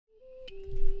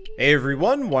Hey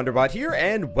everyone, Wanderbot here,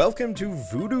 and welcome to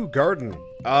Voodoo Garden.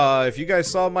 If you guys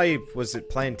saw my, was it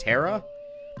Plantera?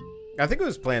 I think it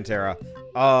was Plantera.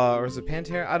 Or was it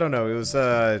Pantera? I don't know. It was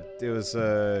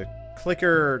a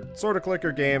clicker, sort of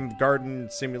clicker game, garden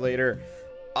simulator.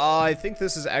 I think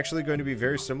this is actually going to be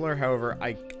very similar, however,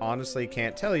 I honestly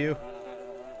can't tell you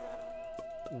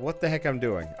what the heck I'm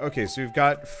doing. Okay, so we've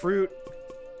got fruit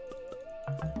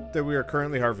that we are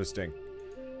currently harvesting.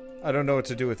 I don't know what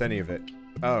to do with any of it.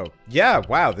 Oh, yeah,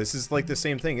 wow, this is like the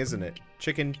same thing, isn't it?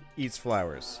 Chicken eats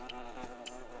flowers.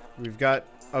 We've got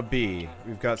a bee.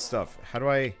 We've got stuff.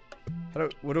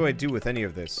 What do I do with any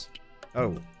of this?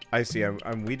 Oh, I see,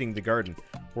 I'm weeding the garden.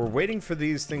 We're waiting for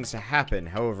these things to happen,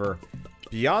 however,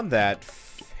 beyond that,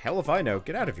 hell if I know.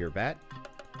 Get out of here, bat.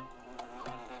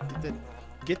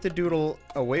 Get the doodle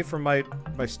away from my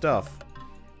stuff.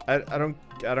 I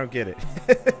don't get it.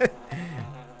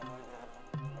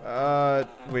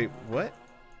 Wait, what?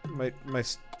 My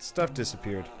stuff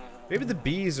disappeared. Maybe the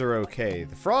bees are okay.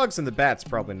 The frogs and the bats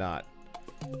probably not.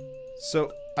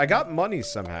 So, I got money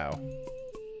somehow.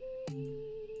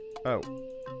 Oh.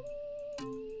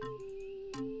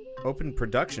 Open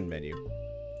production menu.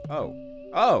 Oh.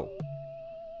 Oh!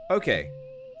 Okay.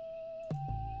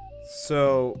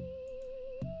 So,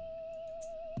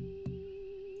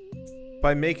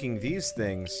 by making these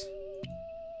things...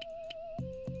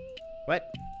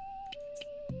 What?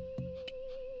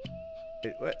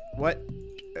 What?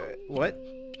 What?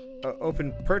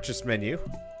 Open purchase menu?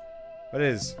 What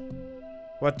is?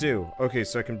 What do? Okay,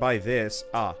 so I can buy this.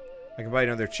 Ah, I can buy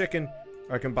another chicken,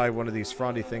 or I can buy one of these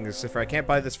frondy things. If I can't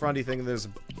buy this frondy thing, there's a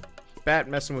bat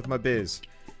messing with my biz.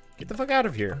 Get the fuck out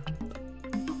of here.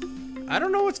 I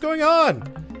don't know what's going on!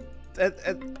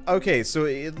 Okay, so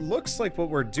it looks like what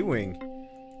we're doing.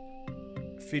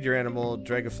 Feed your animal,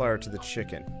 drag a flower to the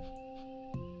chicken.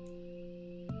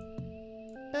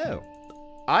 Oh.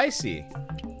 I see.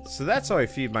 So that's how I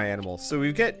feed my animals. So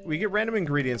we get random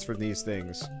ingredients from these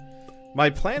things. My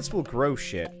plants will grow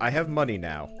shit. I have money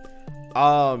now.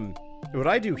 What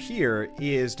I do here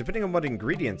is, depending on what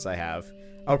ingredients I have,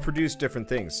 I'll produce different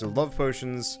things. So love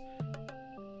potions,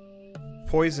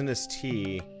 poisonous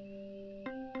tea.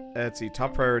 Let's see,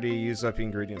 top priority, use up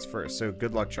ingredients first. So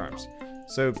good luck charms.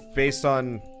 So based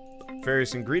on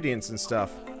various ingredients and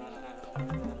stuff,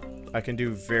 I can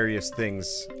do various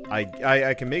things.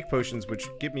 I can make potions which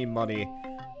give me money,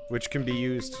 which can be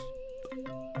used.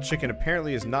 Chicken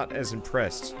apparently is not as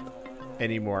impressed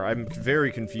anymore. I'm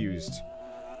very confused.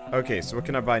 Okay, so what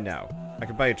can I buy now? I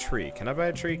can buy a tree. Can I buy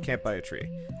a tree? Can't buy a tree.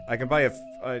 I can buy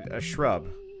a shrub.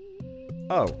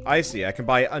 Oh, I see. I can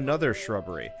buy another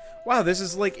shrubbery. Wow, this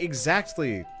is like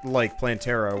exactly like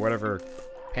Plantera or whatever.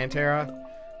 Pantera?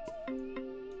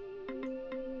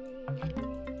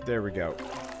 There we go.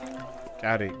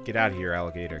 Get out of here,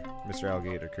 alligator. Mr.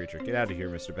 Alligator Creature. Get out of here,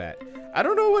 Mr. Bat. I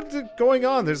don't know what's going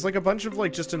on. There's like a bunch of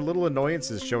like just little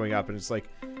annoyances showing up, and it's like,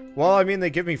 well, I mean,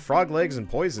 they give me frog legs and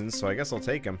poisons, so I guess I'll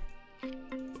take them.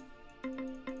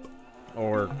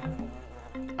 Or,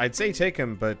 I'd say take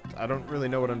them, but I don't really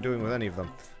know what I'm doing with any of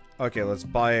them. Okay, let's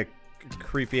buy a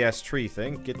creepy-ass tree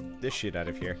thing. Get this shit out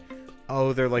of here.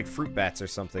 Oh, they're like fruit bats or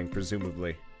something,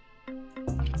 presumably.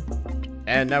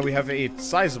 And now we have a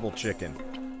sizable chicken.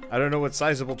 I don't know what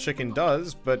sizable chicken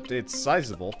does, but it's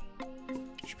sizable.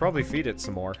 Should probably feed it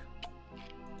some more.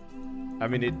 I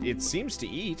mean, it seems to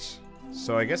eat,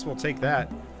 so I guess we'll take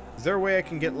that. Is there a way I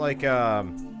can get, like,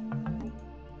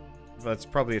 that's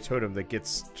probably a totem that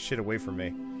gets shit away from me.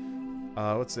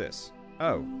 What's this?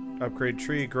 Oh, upgrade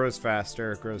tree, grows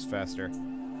faster, grows faster.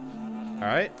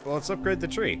 Alright, well, let's upgrade the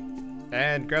tree.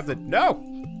 And grab the... No!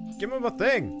 Give him a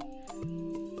thing!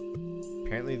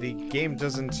 Apparently the game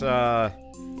doesn't,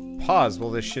 pause while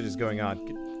this shit is going on.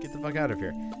 Get the fuck out of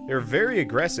here. They're very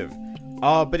aggressive.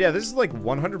 But yeah, this is like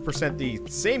 100% the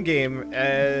same game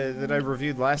that I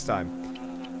reviewed last time.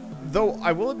 Though,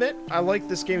 I will admit, I like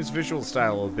this game's visual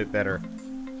style a little bit better.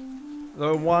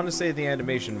 Though I want to say the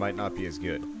animation might not be as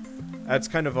good. That's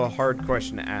kind of a hard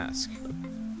question to ask.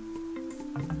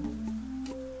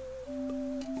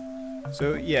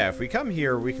 So yeah, if we come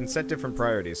here, we can set different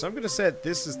priorities. So I'm going to set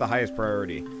this as the highest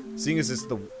priority. Seeing as it's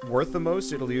worth the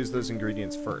most, it'll use those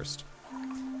ingredients first.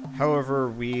 However,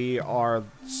 we are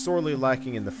sorely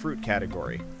lacking in the fruit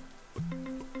category.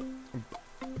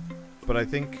 But I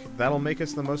think that'll make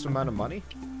us the most amount of money.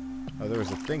 Oh, there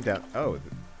was a thing down... Oh,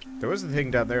 there was a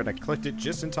thing down there and I clicked it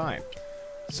just in time.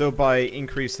 So by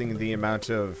increasing the amount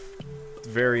of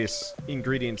various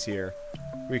ingredients here,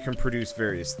 we can produce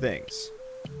various things.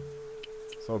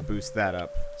 So I'll boost that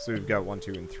up. So we've got 1,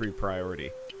 2, and 3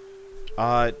 priority.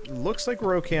 Looks like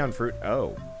we're okay on fruit.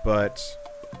 Oh, but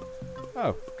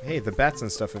Oh, hey, the bats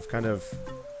and stuff have kind of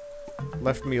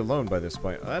left me alone by this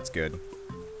point. Oh, that's good.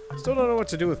 Still don't know what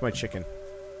to do with my chicken.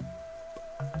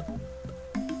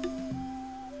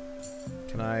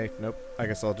 Can I? Nope. I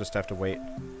guess I'll just have to wait.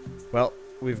 Well,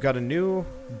 we've got a new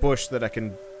bush that I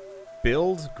can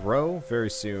grow very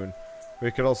soon.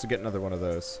 We could also get another one of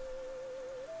those.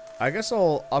 I guess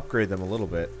I'll upgrade them a little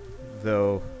bit,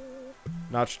 though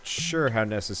not sure how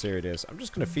necessary it is. I'm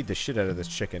just going to feed the shit out of this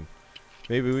chicken.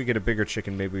 Maybe we get a bigger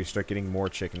chicken, maybe we start getting more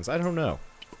chickens. I don't know.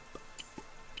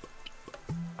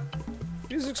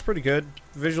 Music's pretty good.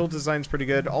 Visual design's pretty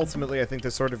good. Ultimately, I think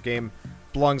this sort of game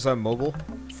belongs on mobile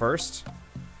first.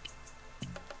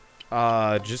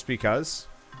 Just because.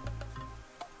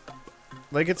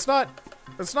 Like, it's not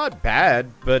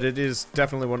bad, but it is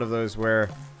definitely one of those where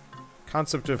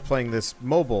concept of playing this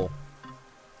mobile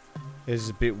is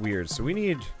a bit weird. So we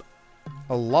need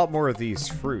a lot more of these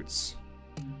fruits,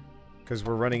 because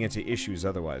we're running into issues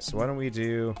otherwise. So why don't we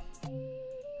do...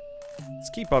 Let's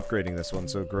keep upgrading this one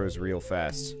so it grows real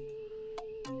fast.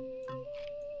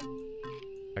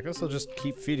 I guess I'll just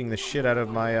keep feeding the shit out of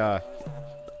my,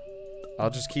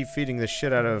 I'll just keep feeding the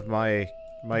shit out of my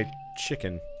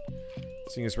chicken.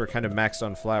 Seeing as we're kind of maxed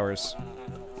on flowers.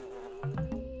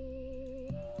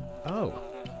 Oh.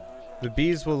 The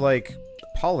bees will, like,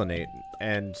 pollinate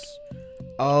and...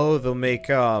 Oh, they'll make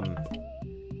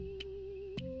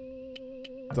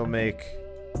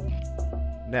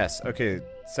nests. Okay,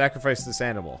 sacrifice this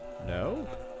animal. No?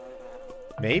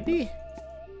 Maybe?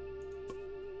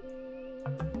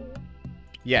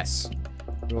 Yes.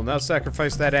 We will now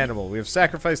sacrifice that animal. We have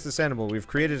sacrificed this animal. We've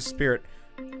created a spirit.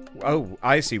 Oh,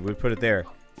 I see. We put it there.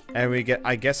 And we get,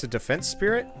 I guess, a defense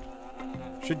spirit?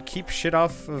 Should keep shit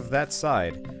off of that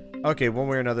side. Okay, one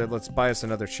way or another, let's buy us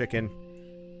another chicken.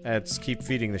 And let's keep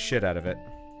feeding the shit out of it.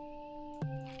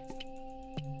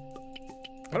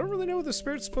 I don't really know what the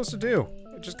spirit's supposed to do.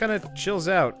 It just kind of chills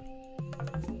out.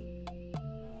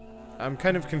 I'm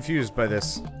kind of confused by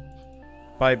this.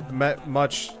 By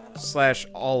much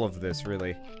 / all of this,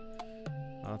 really.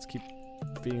 Let's keep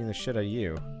feeding the shit out of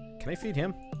you. Can I feed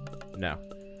him? No.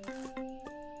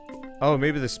 Oh,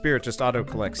 maybe the spirit just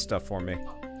auto-collects stuff for me.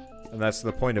 And that's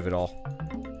the point of it all.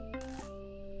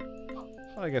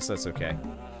 Well, I guess that's okay.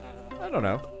 I don't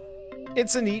know.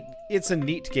 It's a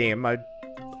neat game. I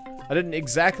didn't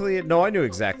exactly... No, I knew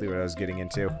exactly what I was getting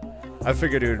into. I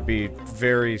figured it would be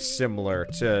very similar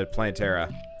to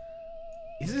Plantera.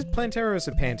 Is it Plantera or is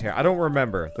it Pantera? I don't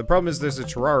remember. The problem is there's a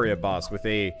Terraria boss with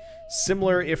a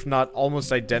similar, if not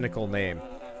almost identical name.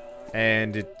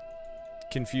 And it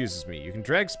confuses me. You can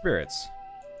drag spirits.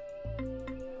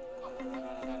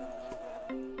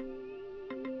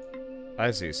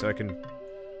 I see, so I can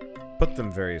put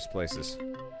them various places.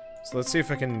 So let's see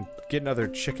if I can get another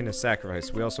chicken to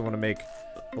sacrifice. We also want to make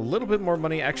a little bit more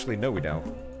money. Actually, no we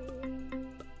don't.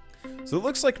 So it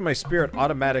looks like my spirit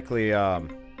automatically,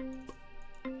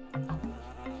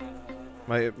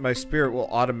 my spirit will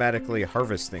automatically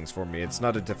harvest things for me. It's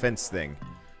not a defense thing.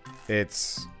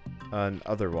 It's an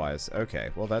otherwise.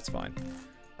 Okay, well that's fine.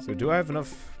 So do I have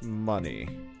enough money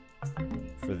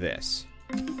for this?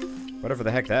 Whatever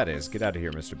the heck that is. Get out of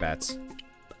here, Mr. Bats.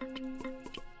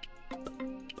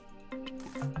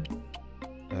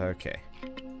 Okay.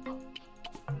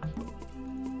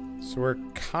 So we're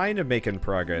kind of making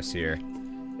progress here.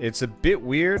 It's a bit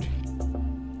weird.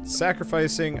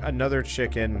 Sacrificing another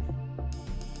chicken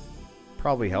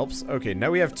probably helps. Okay,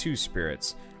 now we have 2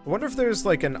 spirits. I wonder if there's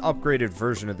like an upgraded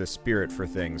version of the spirit for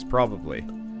things. Probably.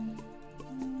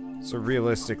 So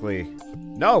realistically...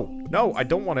 No! No! I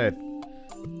don't want to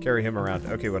carry him around.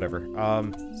 Okay, whatever.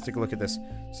 Let's take a look at this.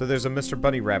 So there's a Mr.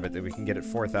 Bunny Rabbit that we can get at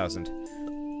 4,000.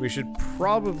 We should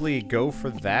probably go for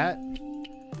that.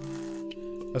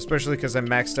 Especially because I'm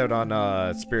maxed out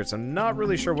on spirits. I'm not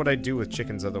really sure what I'd do with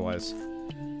chickens otherwise.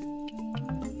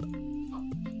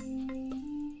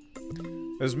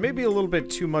 There's maybe a little bit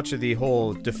too much of the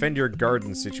whole defend your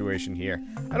garden situation here.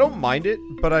 I don't mind it,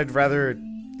 but I'd rather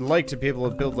like to be able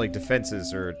to build like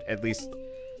defenses or at least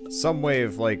some way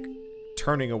of like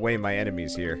turning away my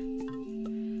enemies here.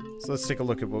 So let's take a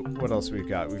look at what else we've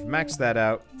got. We've maxed that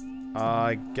out.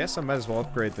 I guess I might as well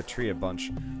upgrade the tree a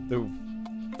bunch. The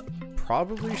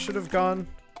probably should have gone.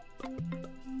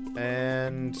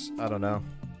 And I don't know.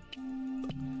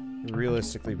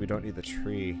 Realistically, we don't need the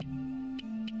tree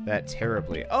that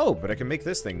terribly. Oh, but I can make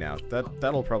this thing now.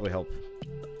 That'll probably help.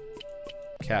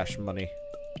 Cash money.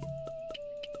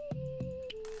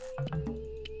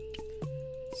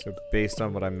 So based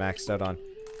on what I'm maxed out on.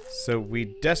 So we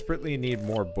desperately need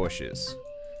more bushes.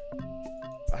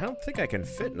 I don't think I can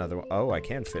fit another one. Oh, I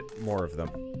can fit more of them.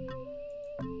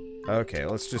 Okay,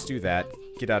 let's just do that.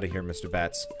 Get out of here, Mr.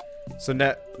 Bats. So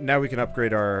now we can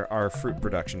upgrade our fruit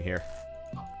production here.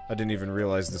 I didn't even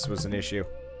realize this was an issue.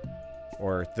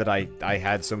 Or that I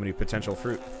had so many potential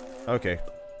fruit. Okay.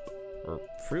 Or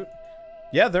fruit?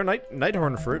 Yeah, they're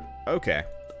nighthorn fruit. Okay.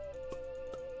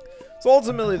 So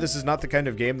ultimately, this is not the kind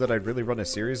of game that I'd really run a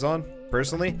series on,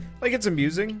 personally. Like, it's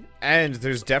amusing, and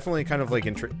there's definitely kind of, like,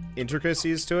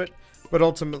 intricacies to it. But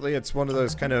ultimately, it's one of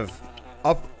those kind of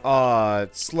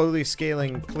slowly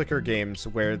scaling clicker games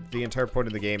where the entire point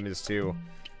of the game is to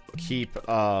keep,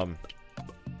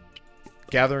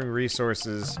 gathering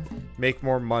resources, make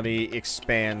more money,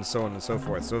 expand, so on and so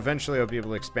forth. So eventually, I'll be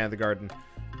able to expand the garden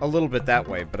a little bit that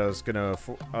way, but I was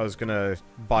gonna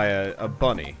buy a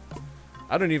bunny.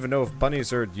 I don't even know if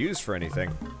bunnies are used for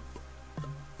anything.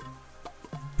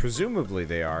 Presumably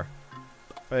they are.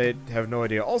 I have no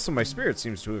idea. Also, my spirit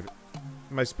seems to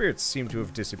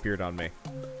have disappeared on me,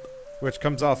 which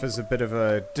comes off as a bit of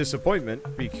a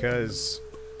disappointment because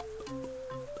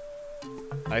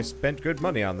I spent good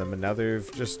money on them and now they've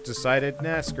just decided,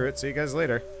 nah, screw it, see you guys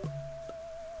later.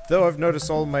 Though I've noticed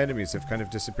all of my enemies have kind of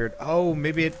disappeared. Oh,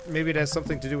 maybe it has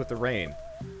something to do with the rain.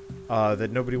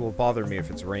 That nobody will bother me if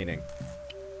it's raining.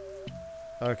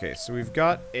 Okay, so we've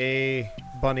got a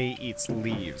bunny eats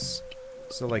leaves.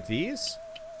 So like these?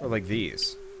 Or like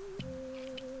these?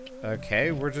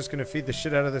 Okay, we're just gonna feed the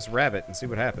shit out of this rabbit and see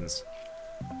what happens.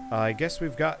 I guess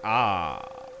we've got...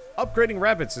 upgrading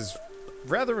rabbits is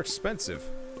rather expensive.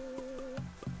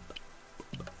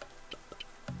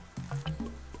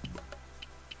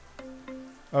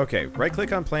 Okay,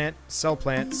 right-click on plant, sell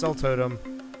totem,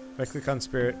 right-click on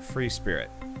spirit, free spirit.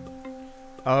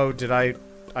 Oh, did I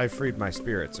freed my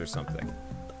spirits or something.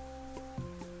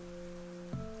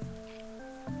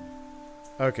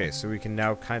 Okay, so we can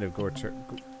now kind of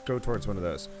go towards one of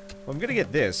those. Well, I'm gonna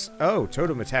get this. Oh,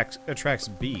 totem attracts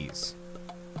bees.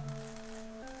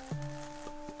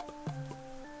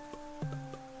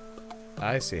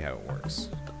 I see how it works.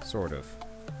 Sort of.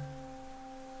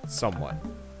 Somewhat.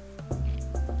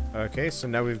 Okay, so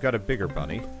now we've got a bigger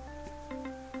bunny.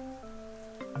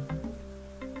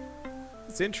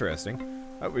 It's interesting.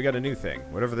 Oh, we got a new thing.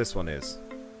 Whatever this one is.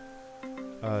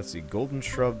 Let's see. Golden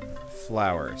shrub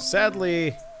flower.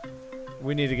 Sadly,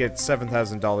 we need to get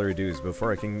 $7,000 dues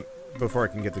before I can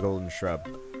get the golden shrub.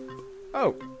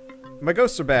 Oh, my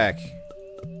ghosts are back.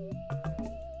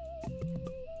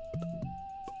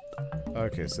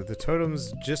 Okay, so the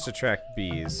totems just attract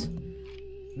bees.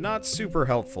 Not super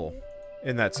helpful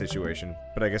in that situation,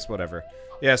 but I guess whatever.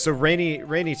 Yeah, so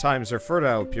rainy times are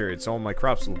fertile periods, so all my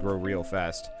crops will grow real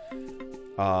fast.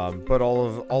 But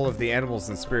all of the animals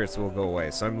and spirits will go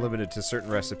away, so I'm limited to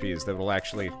certain recipes that will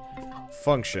actually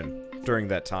function during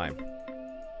that time.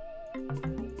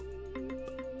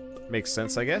 Makes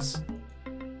sense, I guess?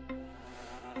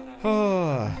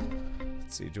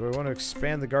 Let's see, do I want to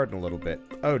expand the garden a little bit?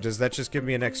 Oh, does that just give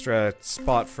me an extra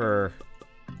spot for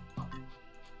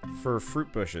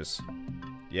fruit bushes?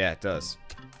 Yeah, it does.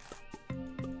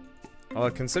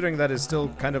 Well, considering that is still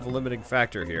kind of a limiting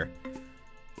factor here,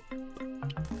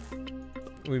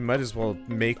 we might as well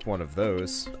make one of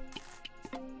those.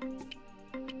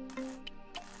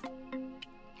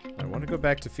 I want to go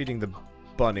back to feeding the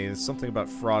bunny. There's something about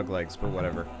frog legs, but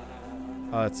whatever.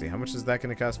 Let's see, how much is that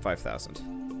going to cost?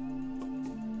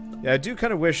 5,000. Yeah, I do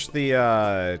kind of wish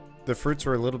the fruits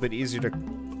were a little bit easier to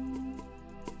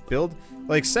build.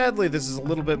 Like, sadly, this is a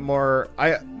little bit more...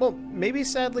 well, maybe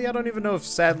sadly, I don't even know if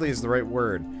sadly is the right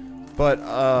word. But,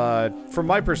 from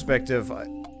my perspective,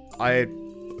 I'd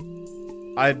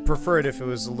prefer it if it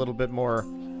was a little bit more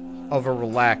of a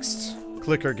relaxed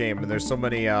clicker game, and there's so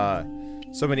many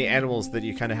animals that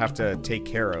you kind of have to take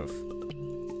care of.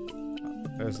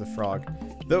 There's the frog.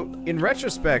 Though, in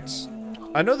retrospect,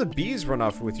 I know the bees run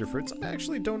off with your fruits. I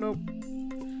actually don't know.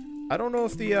 I don't know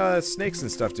if the snakes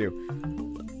and stuff do.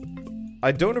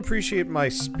 I don't appreciate my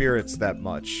spirits that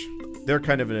much. They're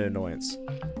kind of an annoyance.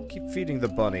 Keep feeding the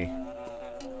bunny.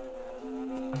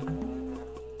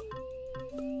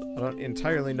 I don't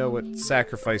entirely know what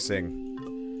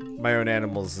sacrificing my own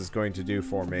animals is going to do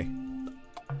for me.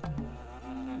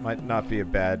 Might not be a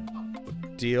bad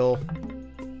deal.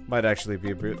 Might actually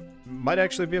be a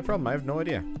problem. I have no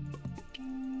idea.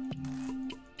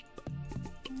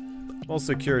 I'm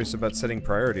also curious about setting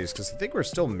priorities because I think we're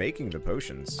still making the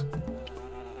potions.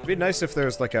 It'd be nice if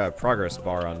there's like a progress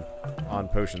bar on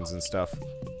potions and stuff.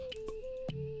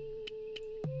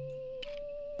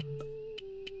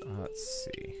 Let's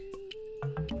see.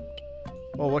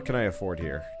 Well, what can I afford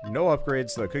here? No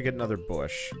upgrades, though I could get another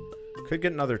bush. Could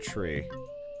get another tree.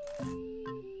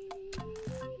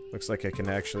 Looks like I can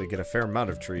actually get a fair amount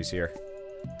of trees here.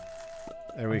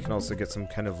 And we can also get some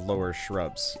kind of lower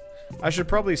shrubs. I should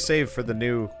probably save for the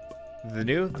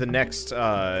next,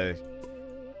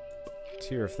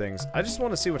 tier of things. I just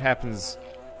want to see what happens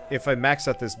if I max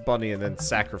out this bunny and then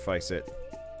sacrifice it.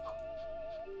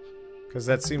 Because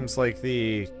that seems like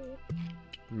the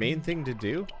main thing to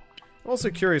do. I'm also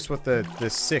curious what the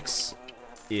 6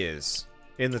 is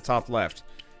in the top left.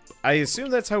 I assume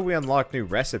that's how we unlock new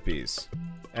recipes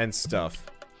and stuff.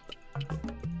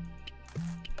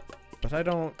 But I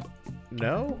don't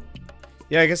know.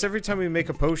 Yeah, I guess every time we make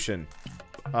a potion,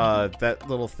 that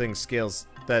little thing scales,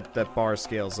 that bar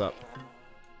scales up.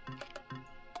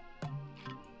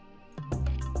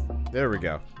 There we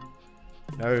go.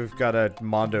 Now we've got a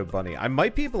Mondo bunny. I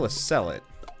might be able to sell it.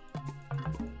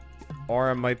 Or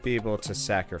I might be able to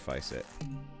sacrifice it.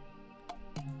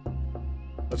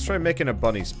 Let's try making a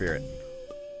bunny spirit.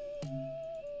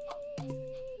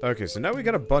 Okay, so now we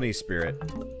got a bunny spirit.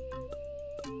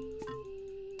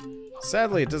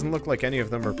 Sadly, it doesn't look like any of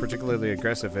them are particularly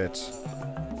aggressive at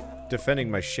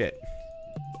defending my shit.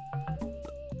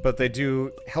 But they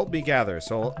do help me gather,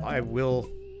 so I will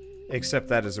accept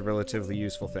that as a relatively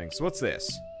useful thing. So what's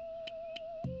this?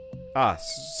 Ah,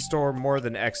 store more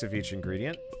than X of each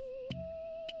ingredient.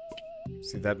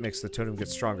 See, that makes the totem get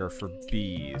stronger for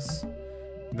bees.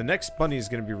 The next bunny is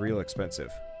going to be real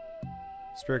expensive.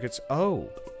 Spirit gets... Oh!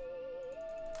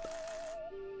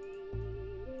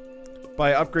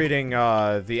 By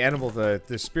upgrading the animal, the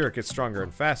spirit gets stronger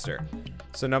and faster.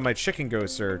 So now my chicken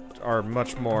ghosts are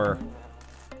much more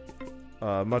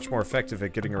effective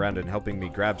at getting around and helping me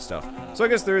grab stuff. So I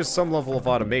guess there is some level of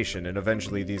automation, and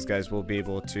eventually these guys will be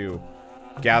able to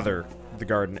gather the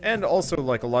garden. And also,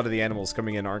 like, a lot of the animals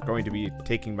coming in aren't going to be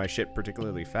taking my shit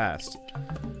particularly fast.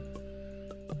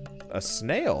 A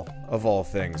snail, of all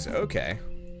things. Okay.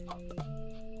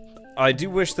 I do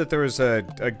wish that there was a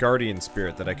guardian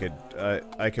spirit that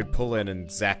I could pull in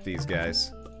and zap these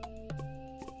guys.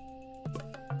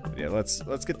 But yeah, let's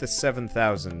get the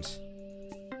 7,000.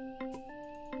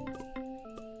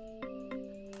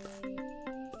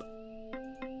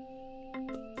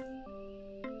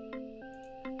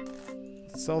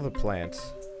 Sell the plant.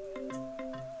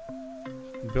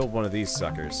 Build one of these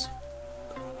suckers.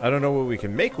 I don't know what we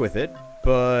can make with it,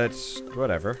 but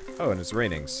whatever. Oh, and it's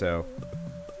raining, so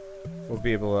we'll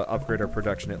be able to upgrade our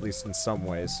production at least in some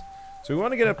ways. So we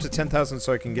want to get up to 10,000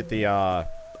 so I can get the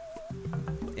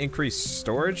increased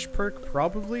storage perk,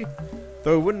 probably.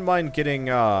 Though I wouldn't mind getting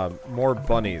more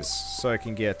bunnies so I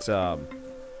can get I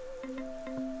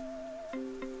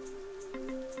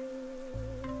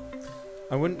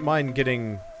wouldn't mind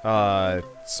getting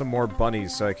some more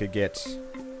bunnies so I could get...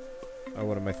 Oh,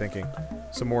 what am I thinking?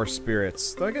 Some more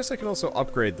spirits. Though I guess I could also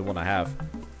upgrade the one I have.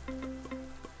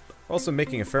 Also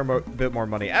making a fair bit more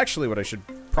money. Actually, what I should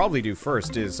probably do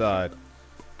first is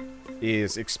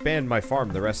expand my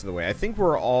farm the rest of the way. I think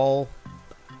we're all...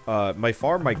 my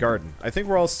farm, my garden. I think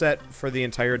we're all set for the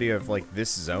entirety of, like,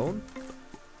 this zone.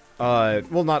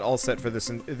 Well, not all set for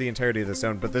the entirety of the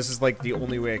zone, but this is, like, the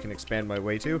only way I can expand my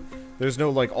way to. There's no,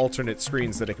 like, alternate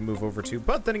screens that I can move over to,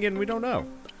 but then again, we don't know.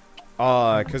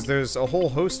 Because there's a whole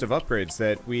host of upgrades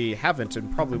that we haven't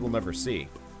and probably will never see.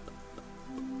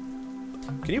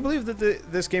 Can you believe that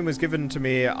this game was given to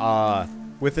me,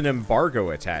 with an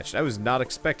embargo attached? I was not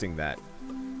expecting that.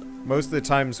 Most of the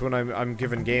times when I'm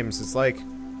given games, it's like,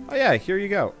 oh yeah, here you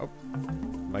go. Oh,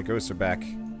 my ghosts are back.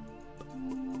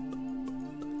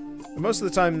 Most of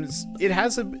the times, it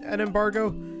has an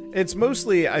embargo. It's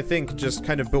mostly, I think, just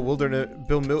kind of bewilderment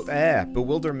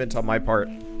on my part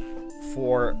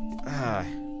for...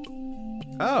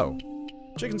 Oh.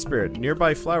 Chicken spirit.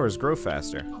 Nearby flowers grow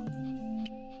faster.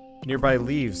 Nearby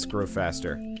leaves grow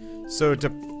faster. So,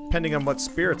 depending on what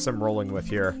spirits I'm rolling with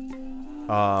here,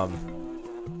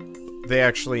 they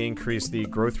actually increase the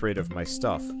growth rate of my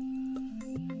stuff.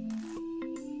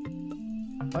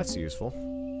 That's useful.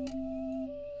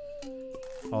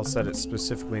 I'll set it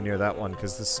specifically near that one,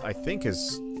 because this, I think,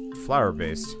 is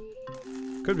flower-based.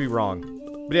 Could be wrong.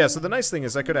 But yeah, so the nice thing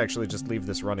is I could actually just leave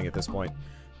this running at this point.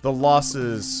 The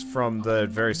losses from the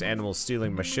various animals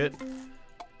stealing my shit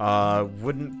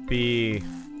wouldn't be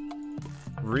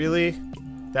really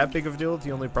that big of a deal.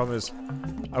 The only problem is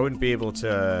I wouldn't be able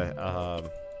to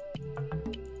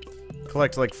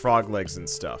collect, like, frog legs and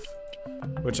stuff,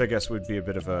 which I guess would be a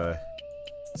bit of a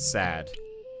sad.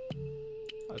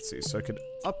 Let's see, so I could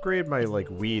upgrade my, like,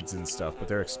 weeds and stuff, but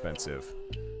they're expensive.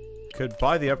 Could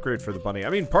buy the upgrade for the bunny. I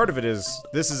mean, part of it is,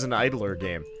 this is an idler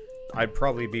game. I'd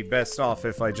probably be best off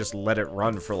if I just let it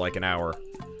run for, like, an hour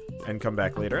and come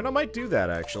back later. And I might do that,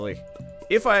 actually.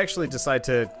 if I actually decide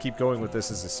to keep going with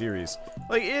this as a series.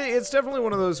 Like, it's definitely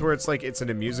one of those where it's like, it's an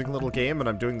amusing little game, and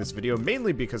I'm doing this video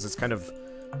mainly because it's kind of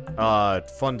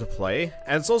fun to play.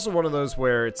 And it's also one of those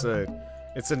where it's a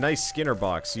nice Skinner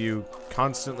box. You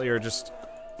constantly are just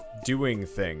doing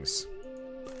things.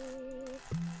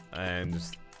 And,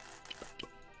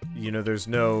 you know, there's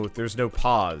no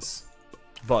pause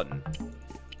button.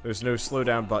 There's no slow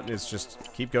down button. It's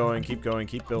just keep going, keep building,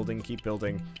 keep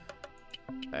building.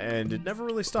 And it never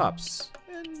really stops.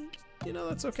 And, you know,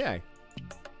 that's okay.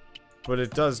 But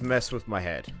it does mess with my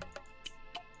head.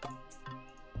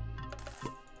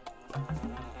 I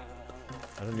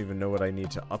don't even know what I need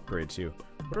to upgrade to.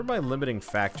 What are my limiting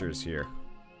factors here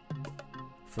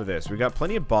for this? We got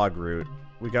plenty of bog root.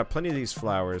 We got plenty of these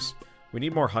flowers. We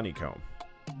need more honeycomb.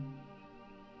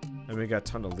 And we got a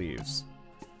ton of leaves.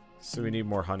 So we need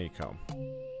more honeycomb.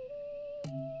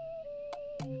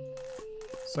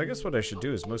 So I guess what I should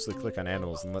do is mostly click on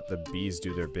animals and let the bees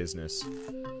do their business.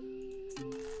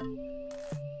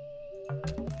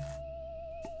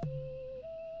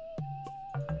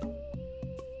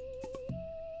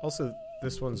 Also,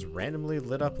 this one's randomly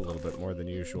lit up a little bit more than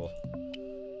usual.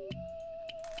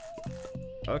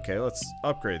 Okay, let's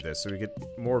upgrade this so we get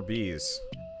more bees.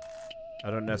 I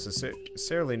don't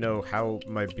necessarily know how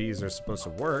my bees are supposed to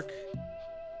work.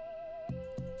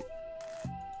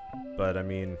 But, I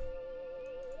mean...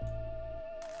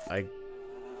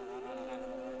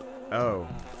 Oh.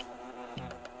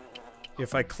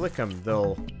 If I click them,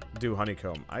 they'll do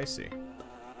honeycomb. I see.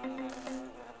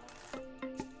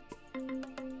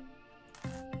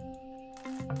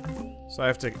 So I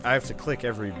have to click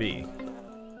every bee.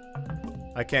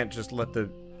 I can't just let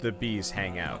the bees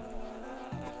hang out.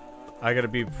 I gotta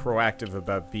be proactive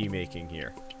about bee making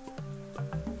here.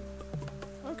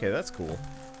 Okay, that's cool.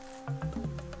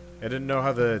 I didn't know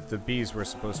how the bees were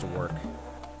supposed to work.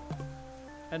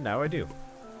 And now I do.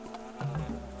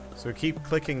 So keep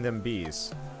clicking them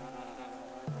bees.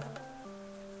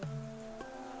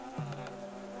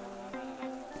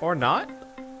 Or not?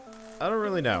 I don't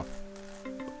really know.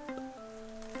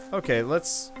 Okay,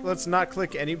 let's not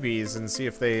click any bees and see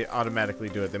if they automatically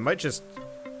do it. They might just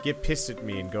get pissed at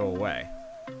me and go away.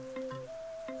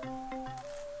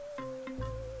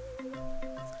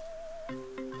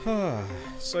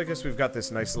 So I guess we've got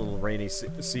this nice little rainy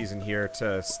season here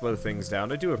to slow things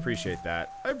down. I do appreciate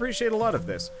that. I appreciate a lot of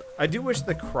this. I do wish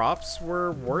the crops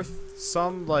were worth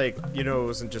some, like, you know, it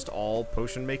wasn't just all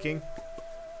potion making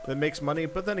that makes money,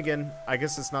 but then again, I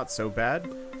guess it's not so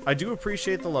bad. I do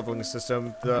appreciate the leveling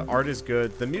system. The art is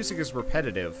good. The music is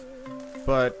repetitive,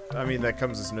 but I mean, that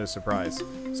comes as no surprise.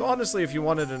 So honestly, if you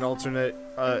wanted an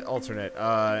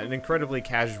an incredibly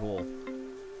casual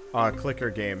clicker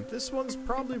game, this one's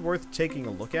probably worth taking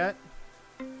a look at,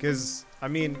 because I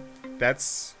mean,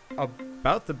 that's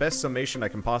about the best summation I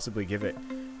can possibly give it.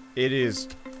 It is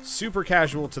super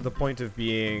casual to the point of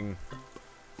being,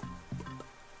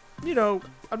 you know,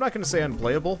 I'm not going to say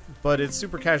unplayable, but it's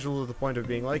super casual to the point of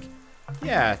being like,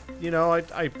 yeah, you know,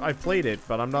 I played it,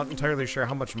 but I'm not entirely sure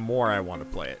how much more I want to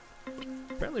play it.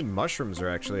 Apparently mushrooms are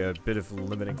actually a bit of a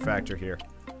limiting factor here.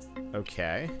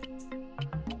 Okay.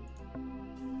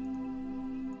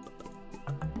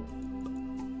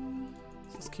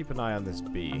 Let's keep an eye on this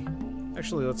bee.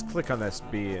 Actually, let's click on this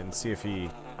bee and see if he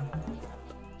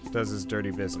does his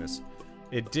dirty business.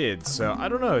 It did, so I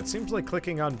don't know. It seems like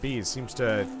clicking on bees seems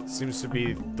to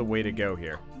be the way to go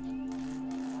here.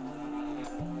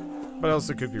 But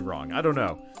also could be wrong. I don't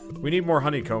know. We need more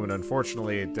honeycomb, and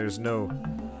unfortunately, there's no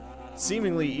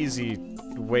seemingly easy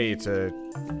way to.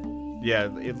 Yeah,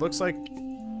 it looks like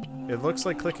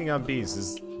clicking on bees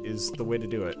is the way to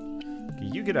do it. Okay,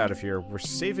 you get out of here. We're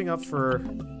saving up for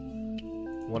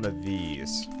one of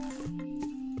these.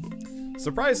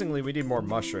 Surprisingly, we need more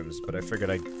mushrooms, but I figured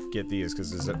I'd get these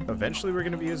because eventually we're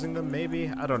going to be using them, maybe?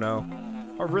 I don't know.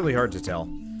 Are really hard to tell.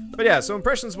 But yeah, so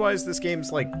impressions-wise, this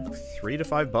game's like $3 to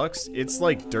 $5. It's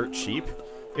like dirt cheap.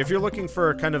 If you're looking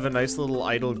for kind of a nice little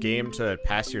idle game to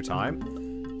pass your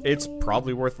time, it's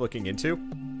probably worth looking into.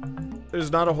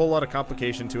 There's not a whole lot of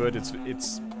complication to it.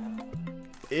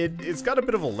 It's got a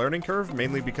bit of a learning curve,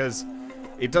 mainly because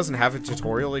it doesn't have a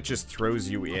tutorial. It just throws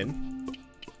you in,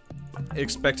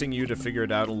 expecting you to figure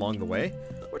it out along the way,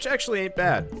 which actually ain't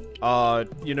bad.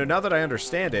 You know, now that I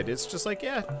understand it, it's just like,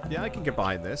 yeah, I can get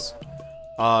behind this.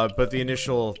 But the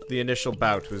initial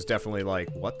bout was definitely like,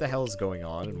 what the hell is going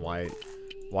on, and why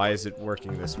is it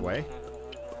working this way?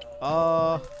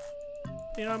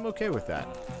 You know, I'm okay with that.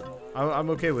 I'm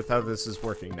okay with how this is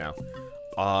working now.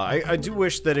 I do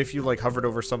wish that if you, like, hovered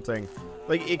over something,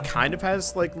 like, it kind of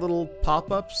has, like, little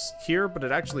pop-ups here, but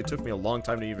it actually took me a long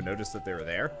time to even notice that they were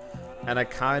there. and I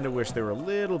kind of wish they were a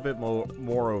little bit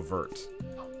more overt.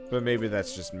 But maybe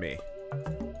that's just me.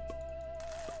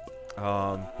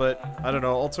 But I don't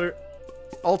know.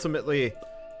 Ultimately,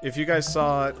 if you guys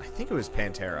saw, I think it was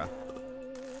Pantera.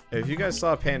 If you guys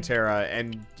saw Pantera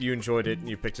and you enjoyed it and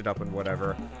you picked it up and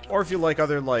whatever, or if you like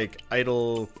other like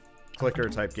idle clicker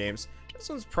type games, this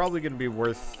one's probably going to be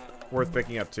worth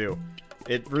picking up too.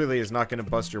 It really is not going to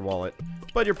bust your wallet,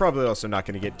 but you're probably also not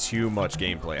going to get too much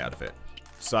gameplay out of it.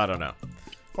 So I don't know.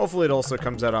 Hopefully it also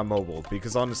comes out on mobile,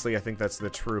 because honestly I think that's the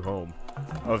true home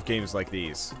of games like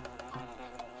these.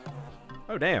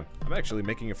 Oh damn, I'm actually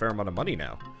making a fair amount of money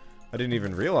now. I didn't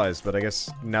even realize, but I guess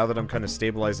now that I'm kind of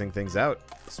stabilizing things out,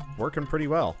 it's working pretty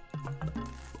well.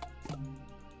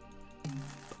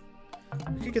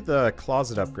 We could get the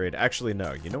closet upgrade. Actually,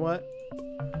 no. You know what?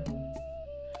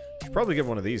 Should probably get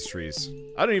one of these trees.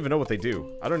 I don't even know what they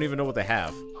do. I don't even know what they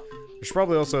have. We should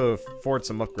probably also afford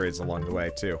some upgrades along the way,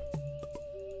 too.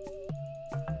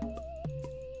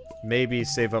 Maybe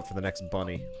save up for the next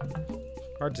bunny.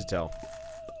 Hard to tell.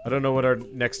 I don't know what our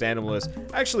next animal is.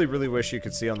 I actually really wish you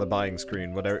could see on the buying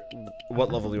screen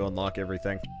what level you unlock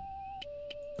everything.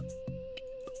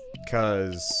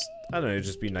 Because, I don't know, it'd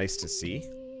just be nice to see.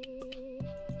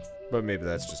 But maybe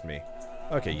that's just me.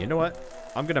 Okay, you know what?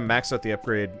 I'm gonna max out the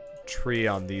upgrade tree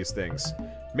on these things.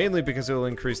 Mainly because it will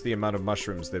increase the amount of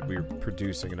mushrooms that we're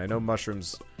producing. And I know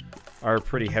mushrooms are a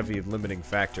pretty heavy limiting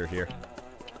factor here.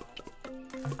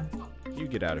 You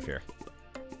get out of here.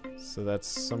 So that's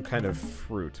some kind of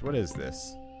fruit. What is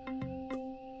this?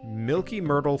 Milky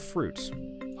myrtle fruit.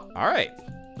 Alright.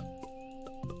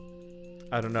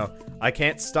 I don't know. I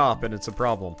can't stop and it's a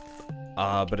problem.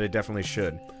 But I definitely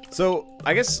should. So,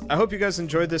 I hope you guys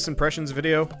enjoyed this impressions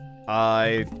video.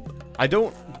 I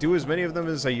don't do as many of them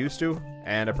as I used to,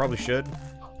 and I probably should.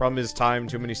 Problem is time,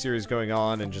 too many series going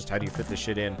on, and just how do you fit this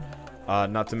shit in.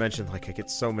 Not to mention, like, I get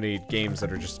so many games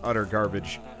that are just utter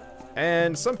garbage.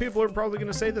 And some people are probably going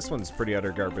to say this one's pretty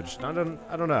utter garbage. I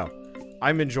don't know.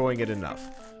 I'm enjoying it enough.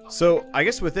 So, I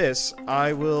guess with this,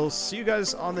 I will see you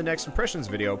guys on the next impressions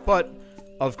video. But,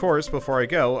 of course, before I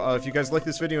go, if you guys like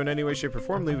this video in any way, shape, or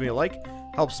form, leave me a like.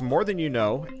 Helps more than you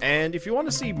know. And if you want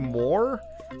to see more,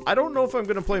 I don't know if I'm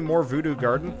going to play more Voodoo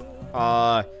Garden.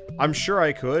 I'm sure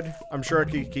I could. I'm sure I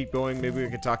could keep going. Maybe we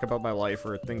could talk about my life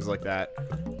or things like that.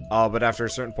 But after a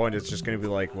certain point, it's just going to be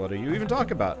like, what do you even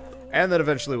talk about? And then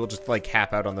eventually we'll just, like,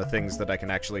 cap out on the things that I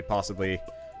can actually possibly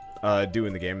do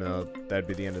in the game. And that'd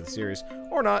be the end of the series.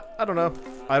 Or not. I don't know.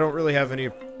 I don't really have any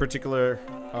particular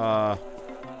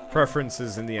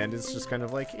preferences in the end. It's just kind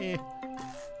of like, eh.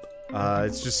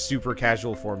 It's just super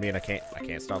casual for me, and I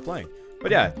can't stop playing.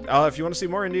 But yeah, if you want to see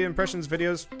more indie impressions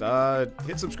videos,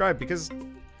 hit subscribe, because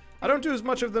I don't do as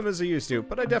much of them as I used to,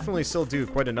 but I definitely still do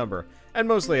quite a number. And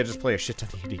mostly I just play a shit ton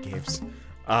of indie games.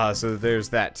 So there's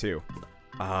that too.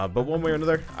 But one way or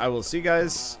another, I will see you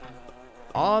guys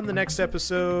on the next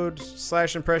episode,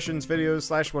 /impressions videos,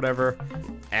 /whatever.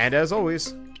 And as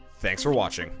always, thanks for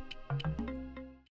watching.